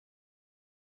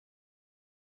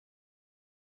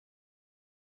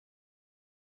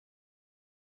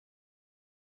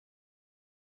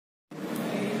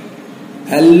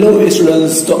Hello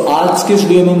students, तो आज के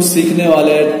वीडियो में हम सीखने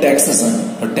वाले हैं टैक्सेशन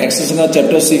और टैक्सेशन का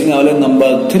चैप्टर सीखने वाले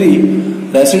नंबर 3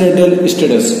 रेसिडेंशियल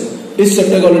स्टेटस। इस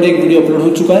चैप्टर का ऑलरेडी एक वीडियो अपलोड हो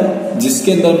चुका है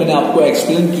जिसके अंदर मैंने आपको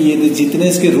एक्सप्लेन किए थे जितने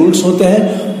इसके रूल्स होते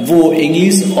हैं वो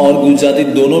इंग्लिश और गुजराती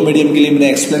दोनों मीडियम के लिए मैंने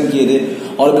एक्सप्लेन किए थे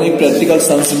और मैंने एक प्रैक्टिकल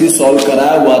सम्स भी सॉल्व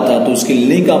कराया हुआ था, तो उसकी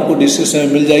लिंक आपको डिस्क्रिप्शन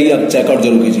में मिल जाएगी, आप चेकआउट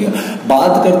जरूर कीजिएगा।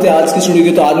 बात करते हैं आज की वीडियो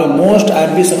की, तो आज मैं मोस्ट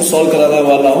एमपी सम सॉल्व कराने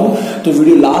वाला हूं, तो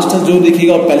वीडियो लास्ट तक जो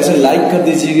देखिएगा और पहले से लाइक कर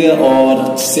दीजिएगा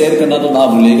और शेयर करना तो ना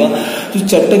भूलिएगा। तो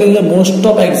चैप्टर के अंदर मोस्ट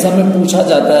ऑफ एग्जाम में पूछा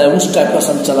जाता है उस टाइप का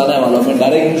सम चलाने वाला हूं मैं,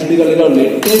 डायरेक्ट यूनिवर्सिटी का लेकर और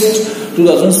लेटेस्ट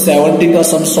 2017 का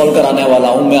सम सॉल्व कराने वाला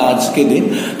हूं मैं आज के दिन।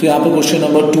 तो यहाँ पर क्वेश्चन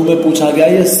नंबर 2 में पूछा गया,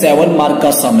 ये 7 मार्क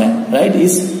का सम है, राइट।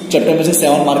 इस चैप्टर में से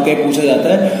 7 मार्क का पूछा जाता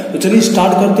है। तो चलिए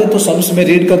स्टार्ट करते हैं। तो सम्स में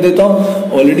रीड कर देता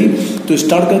हूं ऑलरेडी, तो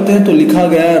स्टार्ट करते हैं। तो लिखा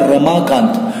गया है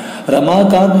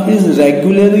Ramakant is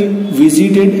regularly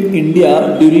visited India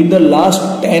during the last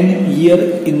 10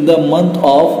 year in the month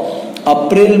of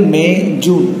April May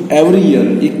June every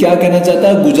year. ये क्या कहना चाहता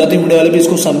है, गुजराती मीडियम वाले भी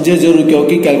इसको समझे जरूर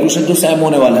क्योंकि कैलकुलेशन तो सेम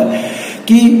होने वाला है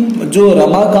कि जो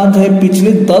रमाकांत है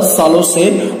पिछले 10 सालों से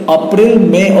अप्रैल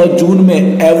मई और जून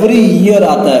में एवरी ईयर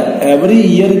आता है। एवरी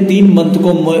ईयर 3 मंथ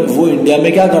को वो इंडिया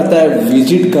में क्या करता है,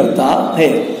 विजिट करता है।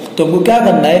 तो हमको क्या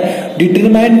करना है,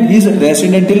 determine his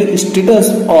residential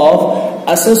status of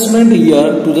assessment year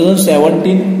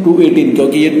 2017 to 18,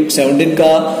 क्योंकि ये 17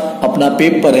 का अपना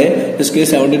पेपर है, इसके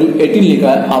 17 to 18 लिखा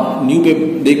है। आप न्यू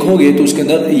पेपर देखोगे तो उसके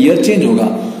अंदर ईयर चेंज होगा।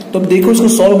 तो अब देखो इसको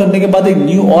सॉल्व करने के बाद एक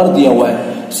न्यू और दिया हुआ है,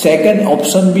 सेकंड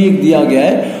ऑप्शन भी एक दिया गया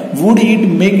है, would it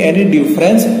make any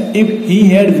difference if he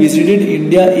had visited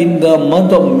India in the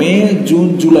month of May June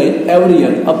July every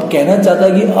year. अब कहना चाहता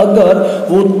है कि अगर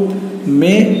वो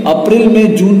अप्रैल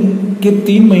में जून के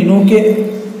 3 महीनों के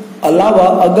अलावा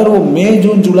अगर वो मई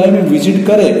जून जुलाई में विजिट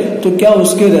करे तो क्या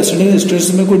उसके रेसिडेंशियल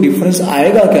स्टेटस में कोई डिफरेंस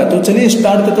आएगा क्या। तो चलिए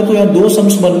स्टार्ट करते हैं। तो यहाँ 2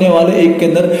 सम्स बनने वाले, एक के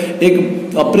अंदर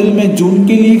एक अप्रैल में जून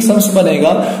के लिए एक सम्स बनेगा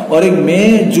और एक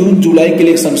मई जून जुलाई के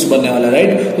लिए एक सम्स बनने वाला है,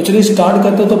 राइट। तो चलिए स्टार्ट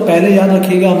करते हैं। तो पहले याद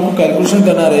रखिएगा हमको कैलकुलेशन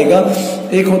करना रहेगा,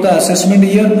 एक होता है असेसमेंट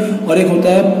ईयर और एक होता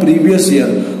है प्रीवियस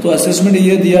ईयर। तो असेसमेंट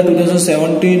ईयर दिया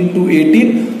 2017 to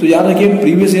 18, तो याद रखिए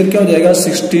प्रीवियस ईयर क्या हो जाएगा,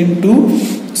 16 to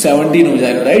 17 हो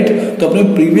जाएगा, राइट। तो अपने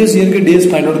प्रीवियस ईयर के डेज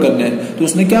फाइंड आउट करने हैं। तो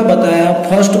उसने क्या बताया,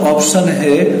 फर्स्ट ऑप्शन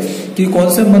है कि कौन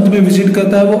से मंथ में विजिट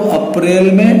करता है, वो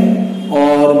अप्रैल में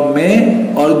और मई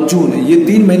और जून, ये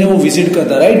 3 महीने वो विजिट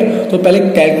करता है, राइट। तो पहले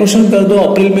कैलकुलेशन कर दो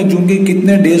अप्रैल में जून के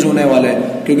कितने डेज होने वाले हैं,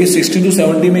 क्योंकि 16 to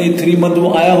 17 में ये 3 मंथ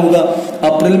वो आया होगा।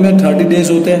 अप्रैल में 30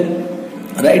 डेज होते हैं,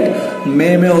 राइट।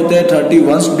 मई में होते हैं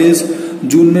 31 डेज,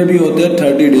 जून में भी होते हैं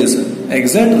 30 डेज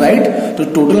एग्जैक्ट, राइट। तो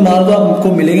टोटल मार दो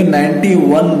आपको मिलेंगे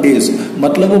 91 डेज,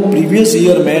 मतलब वो प्रीवियस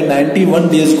ईयर में 91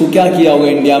 डेज को क्या किया होगा,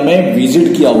 इंडिया में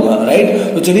विजिट किया होगा,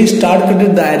 राइट। तो चलिए स्टार्ट करते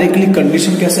हैं। डायरेक्टली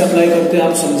कंडीशन कैसे अप्लाई करते हैं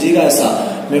आप समझिएगा, ऐसा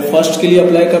मैं फर्स्ट के लिए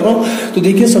अप्लाई कर रहा हूं। तो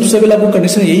देखिए सबसे पहले आपको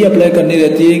कंडीशन यही अप्लाई करनी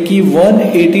रहती है कि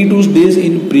 182 डेज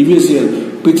इन प्रीवियस ईयर,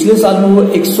 पिछले साल में वो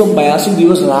 182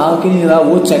 दिवस रहा कि नहीं रहा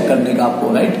वो चेक करने का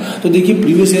आपको, राइट। तो देखिए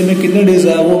प्रीवियस ईयर में कितने डेज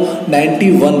रहा है, वो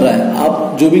 91 रहा है।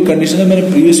 आप जो भी कंडीशन है मैंने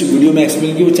प्रीवियस वीडियो में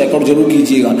एक्सप्लेन की वो चेकआउट जरूर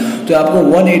कीजिएगा। तो आपको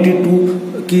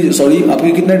 182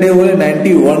 आपके कितने डे हो रहे हैं,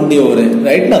 91 डे हो रहे हैं,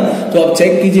 राइट ना। तो आप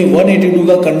चेक कीजिए 182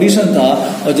 का कंडीशन था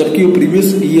और जबकि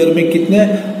प्रीवियस ईयर में कितने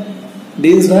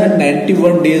डेज रहा है,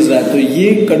 91 डेज रहा है। तो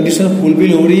ये कंडीशन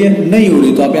फुलफिल हो रही है, नहीं हो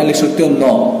रही, तो आप यहाँ लिख सकते हो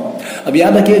नो। अब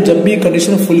याद रखिए जब भी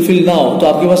कंडीशन फुलफिल ना हो तो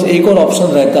आपके पास एक और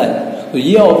ऑप्शन रहता है, तो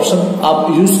ये ऑप्शन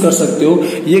आप यूज कर सकते हो।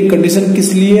 ये कंडीशन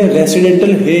किस लिए,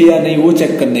 रेसिडेंटल है या नहीं वो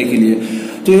चेक करने के लिए।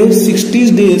 तो ये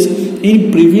 60 डेज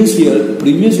इन प्रीवियस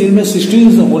ईयर में 60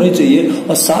 डेज होने चाहिए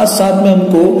और साथ साथ में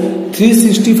हमको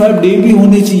 365 डे भी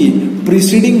होने चाहिए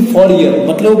प्रीसीडिंग फॉर ईयर,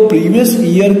 मतलब प्रीवियस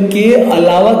ईयर के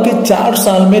अलावा के 4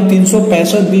 साल में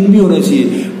 365 दिन भी होने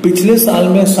चाहिए। पिछले साल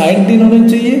में 60 दिन होने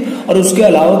चाहिए और उसके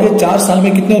अलावा के 4 साल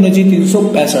में कितने होने चाहिए,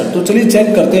 365। तो चलिए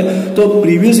चेक करते हैं। तो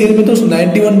प्रीवियस ईयर में तो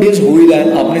 91 डेज हो ही रहा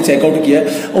है, आपने चेकआउट किया है,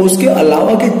 और उसके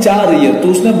अलावा के 4 ईयर, तो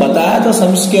उसने बताया था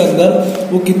सम्स के अंदर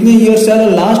वो कितने ईयर से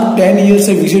लास्ट 10 ईयर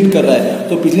से विजिट कर रहा है।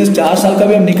 तो पिछले 4 साल का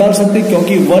भी हम निकाल सकते हैं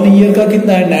क्योंकि 1 ईयर का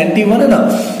कितना है, 91 है ना।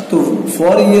 तो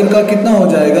 4 ईयर का कितना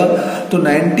हो जाएगा, तो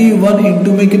 91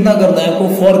 इंटू में कितना करना है आपको,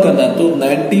 4 करना है। तो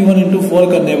 91 इंटू 4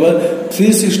 करने पर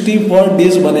 364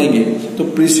 डेज बनेंगे। तो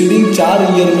प्रीसीडिंग 4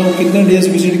 ईयर में वो कितने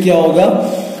डेज विजिट किया होगा,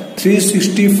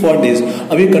 364 डेज।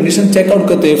 अब ये कंडीशन चेकआउट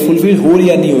करते हैं फुलफिल हो रही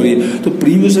या नहीं हो रही है। तो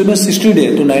प्रीवियस ईयर में 60 डे,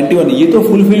 तो 91 ये तो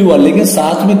फुलफिल हुआ, लेकिन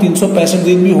साथ में 365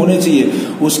 दिन भी होने चाहिए।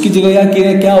 उसकी जगह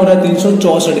यहाँ क्या हो रहा है,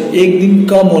 364, एक दिन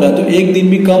कम हो रहा है। तो एक दिन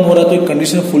भी कम हो रहा है तो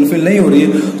कंडीशन फुलफिल नहीं हो रही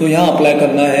है, तो यहाँ अप्लाई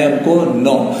करना है हमको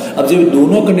 9। अब जब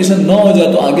दोनों कंडीशन 9 हो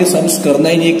जाए तो आगे सम्स करना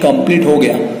ही नहीं, कंप्लीट हो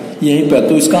गया। यहीं पर।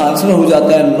 तो इसका आंसर हो जाता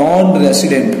है नॉन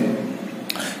रेसिडेंट,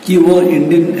 कि वो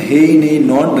इंडियन है ही नहीं,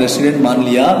 नॉन रेसिडेंट मान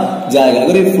लिया जाएगा।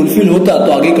 अगर ये फुलफिल होता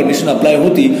तो आगे कंडीशन अप्लाई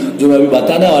होती, जो मैं अभी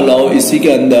बताने वाला हूँ इसी के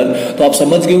अंदर। तो आप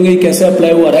समझ गए होंगे कैसे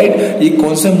अप्लाई हुआ, राइट। ये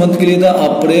कौन से मंथ के लिए था,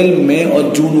 अप्रैल, मई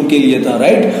और जून के लिए था,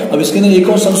 राइट। अब इसके अंदर एक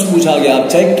और शब्द पूछा गया, आप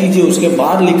चेक कीजिए, उसके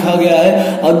बाद लिखा गया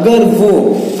है अगर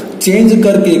वो चेंज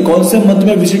करके कौन से मंथ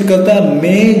में विजिट करता है,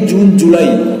 मई, जून, जुलाई।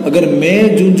 अगर मई,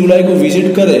 जून, जुलाई को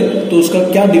विजिट करे तो उसका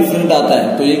क्या डिफरेंट आता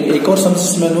है। तो एक और सम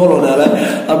इसमें इन्वॉल्व होने वाला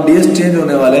है। अब डेज चेंज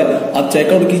होने वाले हैं, आप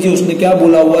चेकआउट कीजिए उसने क्या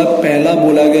बोला हुआ है। पहला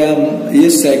बोला गया, ये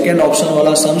सेकेंड ऑप्शन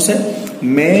वाला सम्स है,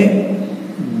 मई,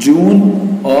 जून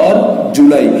और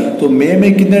जुलाई। तो मई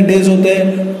में कितने डेज होते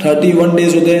हैं, 31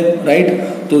 डेज होते हैं, राइट।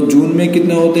 तो जून में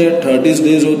कितने होते हैं, 30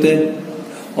 डेज होते हैं,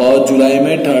 और जुलाई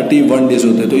में 31 डेज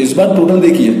होते हैं। तो इस बार टोटल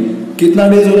देखिए कितना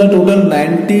डेज हो रहा है, टोटल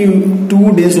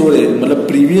 92 डेज हो रहे हैं। मतलब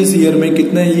प्रीवियस ईयर में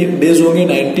कितने डेज होंगे,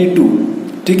 92,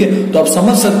 ठीक है। तो आप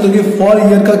समझ सकते हो कि फॉर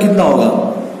ईयर का कितना होगा।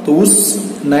 तो उस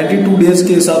 92 डेज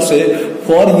के हिसाब से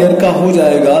फॉर ईयर का हो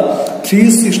जाएगा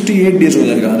 368 डेज हो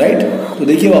जाएगा, राइट। तो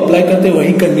देखिए वो अप्लाई करते हैं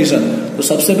वही कंडीशन। तो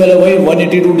सबसे पहले वही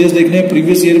 182 डेज देखने हैं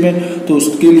प्रीवियस ईयर में, तो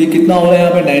उसके लिए कितना हो रहा है,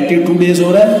 यहाँ पे 92 डेज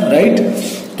हो रहा है, राइट।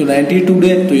 तो 92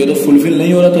 डेज, तो ये तो फुलफिल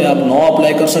नहीं हो रहा, तो यहाँ आप 9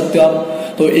 अप्लाई कर सकते हो आप।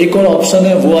 तो एक और ऑप्शन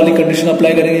है, वो वाली कंडीशन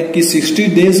अप्लाई करेंगे कि 60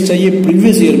 डेज चाहिए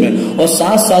प्रीवियस ईयर में, और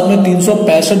साथ में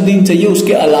 365 दिन चाहिए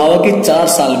उसके अलावा के 4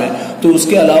 साल में। तो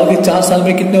उसके अलावा के 4 साल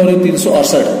में कितने हो रहे,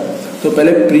 368। तो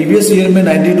पहले प्रीवियस ईयर में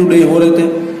 92 डे हो रहे थे,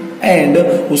 एंड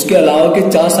उसके अलावा के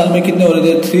 4 साल में कितने हो रहे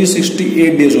थे,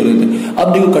 368 डेज हो रहे थे।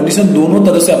 अब देखो कंडीशन दोनों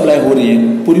तरह से अप्लाई हो रही है,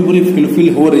 पूरी फुलफिल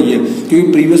हो रही है,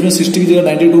 क्योंकि प्रीवियस में 60 की जगह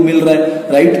 92 मिल रहा है,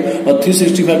 राइट, और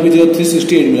 365 की जगह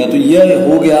 368 मिला। तो यह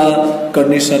हो गया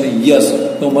कंडीशन यस,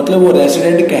 तो मतलब वो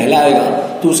रेसिडेंट कहलाएगा।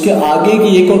 तो उसके आगे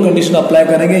की एक और कंडीशन अप्लाई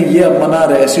करेंगे, ये अपना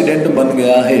रेसिडेंट बन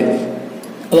गया है।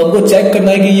 अब हमको चेक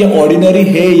करना है कि ये ऑर्डिनरी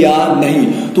है या नहीं,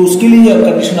 तो उसके लिए यह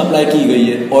कंडीशन अप्लाई की गई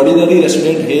है, ऑर्डिनरी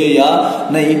रेसिडेंट है या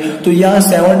नहीं। तो यहाँ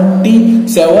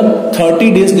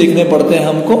 30 डेज देखने पड़ते हैं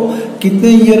हमको, कितने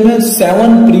ईयर में,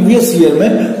 7 प्रीवियस ईयर में,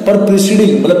 पर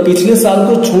प्रीसीडिंग मतलब पिछले साल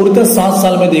को छोड़कर 7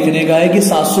 साल में देखने का है कि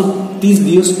 730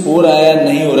 डेज हो रहा है या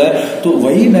नहीं हो रहा है। तो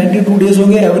वही 92 डेज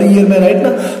होंगे एवरी ईयर में, राइट ना।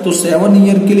 तो 7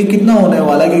 ईयर के लिए कितना होने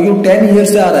वाला है, क्योंकि वो 10 ईयर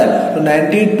से आ रहा है, तो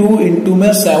 92 इंटू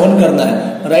में 7 करना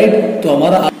है, राइट। तो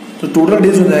हमारा तो टोटल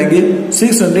डेज हो जाएंगे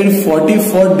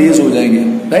 644 डेज हो जाएंगे,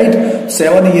 राइट,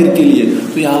 7 ईयर के लिए।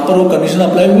 तो यहाँ पर वो कंडीशन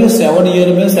अप्लाई हुई है, 7 ईयर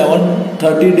में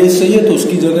 730 डेज चाहिए, तो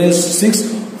उसकी जगह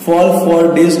 644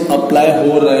 डेज अप्लाई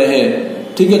हो रहे हैं,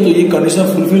 ठीक है। तो ये कंडीशन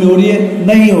फुलफिल हो रही है,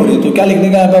 नहीं हो रही, तो क्या लिखने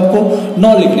का है आपको,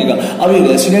 नॉन लिखने का। अब ये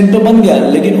रेसिडेंट तो बन गया,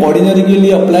 लेकिन ऑर्डिनरी के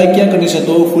लिए अप्लाई किया कंडीशन,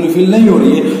 तो फुलफिल नहीं हो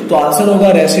रही है। तो आंसर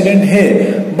होगा रेसिडेंट है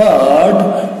but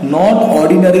not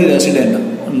ordinary resident,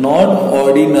 not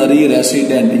ordinary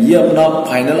resident. ये अपना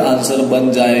फाइनल आंसर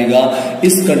बन जाएगा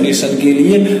इस कंडीशन के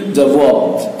लिए, जब वो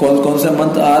कौन से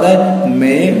मंथ आ रहा है,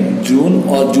 मई, जून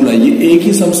और जुलाई। ये एक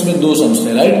ही सम्स में 2 सम्स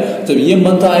थे, राइट। जब ये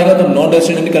मंथ आएगा तो नॉन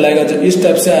रेसिडेंट कहलाएगा, जब इस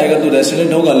टाइप से आएगा तो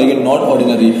रेसिडेंट होगा, लेकिन नॉट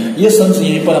ऑर्डिनरी। ये सम्स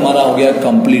यहीं पर हमारा हो गया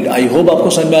कंप्लीट। आई होप आपको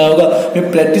समझ में आया होगा।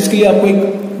 मैं प्रैक्टिस के लिए आपको एक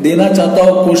देना चाहता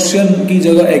हूं, क्वेश्चन की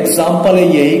जगह एग्जाम्पल है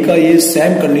यही का, ये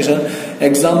सेम कंडीशन।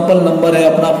 एग्जाम्पल नंबर है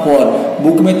अपना 4,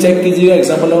 बुक में चेक कीजिएगा,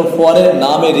 एग्जाम्पल नंबर 4 है,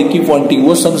 नाम है रिकी पॉइंटिंग,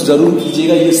 वो सम्स जरूर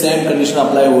कीजिएगा, ये सेम कंडीशन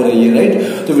अप्लाई हो रही है, राइट।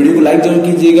 तो वीडियो को लाइक जरूर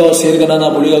कीजिएगा और शेयर करना ना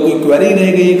भूलिएगा। कोई क्वेरी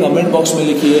रहेगी ये कमेंट बॉक्स में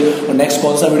लिखिए, और नेक्स्ट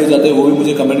कौन सा वीडियो चाहते हैं वो भी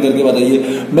मुझे कमेंट करके बताइए।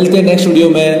 मिलते हैं नेक्स्ट वीडियो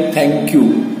में, थैंक यू।